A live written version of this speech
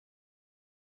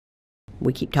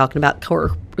We keep talking about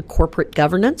corporate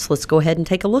governance. Let's go ahead and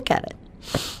take a look at it.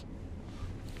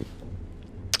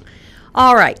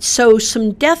 All right, so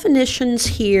some definitions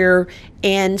here,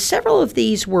 and several of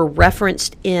these were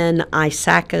referenced in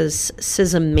ISACA's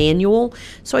CISM manual.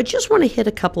 So I just want to hit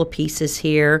a couple of pieces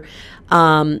here.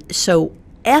 So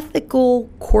ethical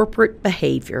corporate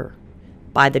behavior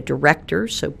by the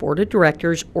directors, so board of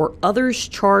directors, or others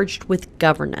charged with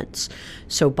governance.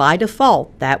 So by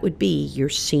default, that would be your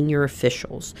senior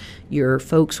officials. Your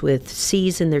folks with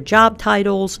C's in their job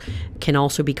titles can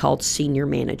also be called senior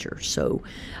managers. So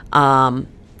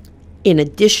in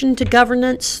addition to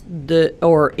governance,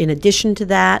 in addition to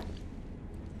that,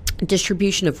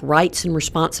 distribution of rights and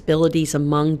responsibilities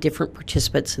among different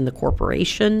participants in the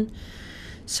corporation.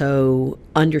 So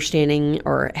understanding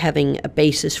or having a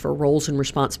basis for roles and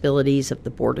responsibilities of the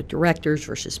board of directors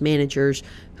versus managers,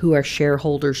 who our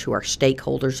shareholders, who our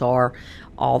stakeholders are,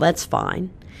 all that's fine.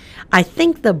 I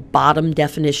think the bottom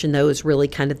definition, though, is really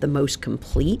kind of the most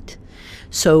complete.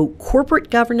 So corporate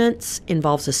governance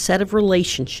involves a set of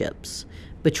relationships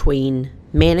between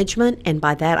management, and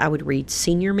by that I would read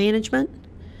senior management,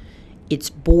 its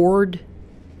board,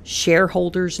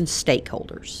 shareholders, and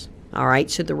stakeholders. All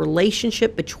right, so the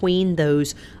relationship between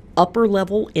those upper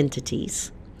level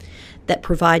entities that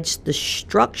provides the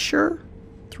structure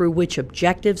through which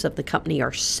objectives of the company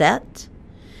are set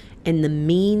and the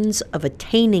means of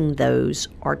attaining those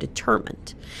are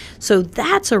determined. So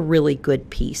that's a really good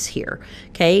piece here,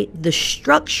 okay? The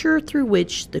structure through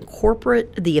which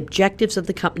the objectives of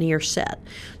the company are set.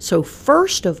 So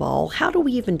first of all, how do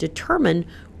we even determine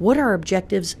what our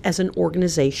objectives as an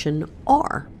organization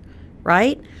are,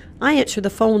 right? I answer the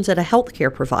phones at a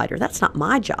healthcare provider. That's not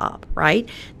my job, right?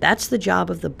 That's the job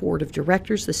of the board of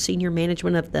directors, the senior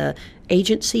management of the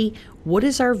agency. What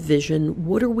is our vision?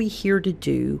 What are we here to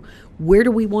do? Where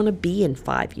do we want to be in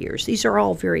 5 years? These are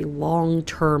all very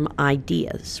long-term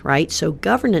ideas, right? So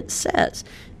governance says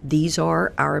these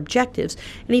are our objectives.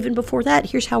 And even before that,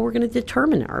 here's how we're going to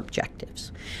determine our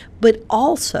objectives. But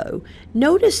also,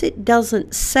 notice it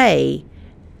doesn't say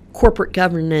corporate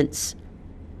governance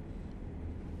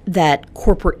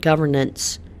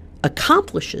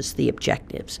accomplishes the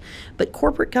objectives, but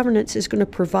corporate governance is going to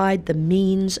provide the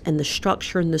means and the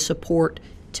structure and the support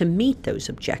to meet those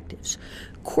objectives.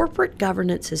 Corporate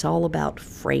governance is all about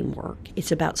framework.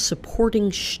 It's about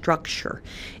supporting structure.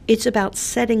 It's about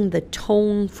setting the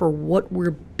tone for what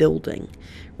we're building,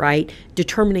 right?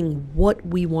 Determining what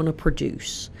we want to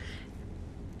produce.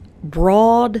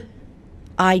 Broad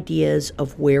ideas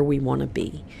of where we want to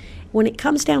be. When it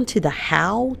comes down to the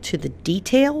how, to the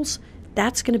details,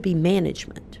 that's going to be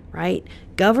management, right?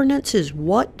 Governance is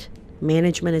what,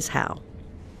 management is how.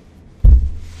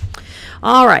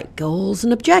 All right, goals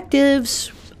and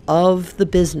objectives of the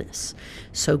business.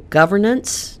 So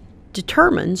governance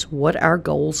determines what our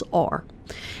goals are.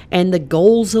 And the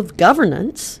goals of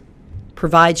governance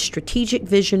provide strategic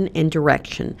vision and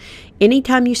direction.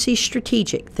 Anytime you see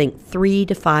strategic, think 3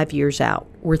 to 5 years out.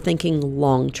 We're thinking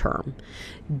long term.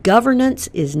 Governance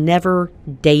is never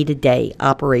day-to-day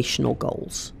operational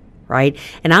goals, right?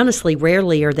 And honestly,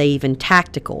 rarely are they even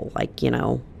tactical, like,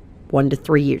 1 to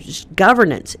 3 years.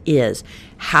 Governance is,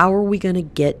 how are we going to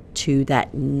get to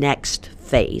that next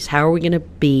phase? How are we going to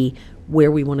be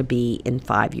where we want to be in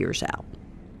 5 years out?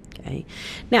 Okay.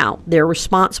 Now, they're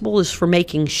responsible is for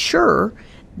making sure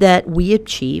that we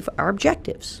achieve our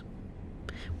objectives.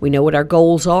 We know what our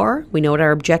goals are. We know what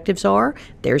our objectives are.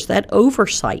 There's that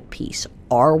oversight piece.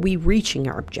 Are we reaching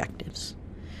our objectives?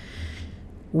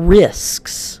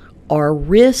 Risks. Are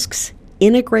risks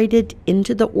integrated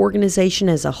into the organization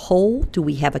as a whole? Do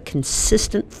we have a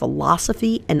consistent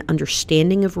philosophy and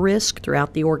understanding of risk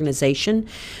throughout the organization?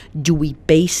 Do we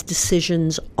base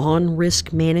decisions on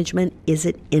risk management? Is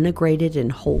it integrated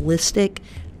and holistic?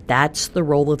 That's the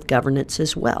role of governance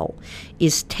as well,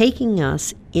 is taking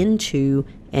us into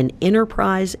an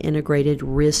enterprise integrated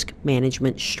risk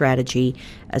management strategy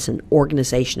as an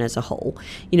organization as a whole.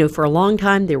 For a long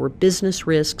time, there were business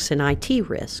risks and IT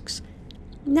risks.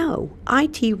 No,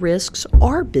 IT risks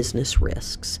are business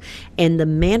risks. And the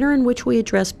manner in which we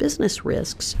address business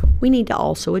risks, we need to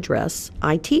also address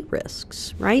IT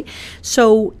risks, right?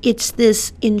 So it's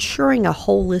this ensuring a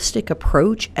holistic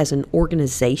approach as an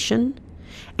organization,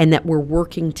 and that we're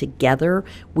working together.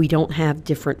 We don't have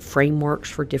different frameworks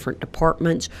for different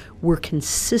departments. We're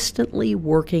consistently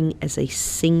working as a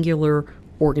singular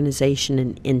organization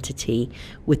and entity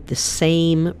with the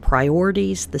same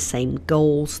priorities, the same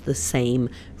goals, the same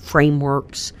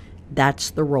frameworks.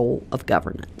 That's the role of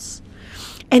governance.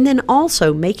 And then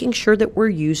also making sure that we're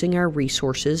using our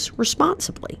resources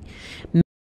responsibly,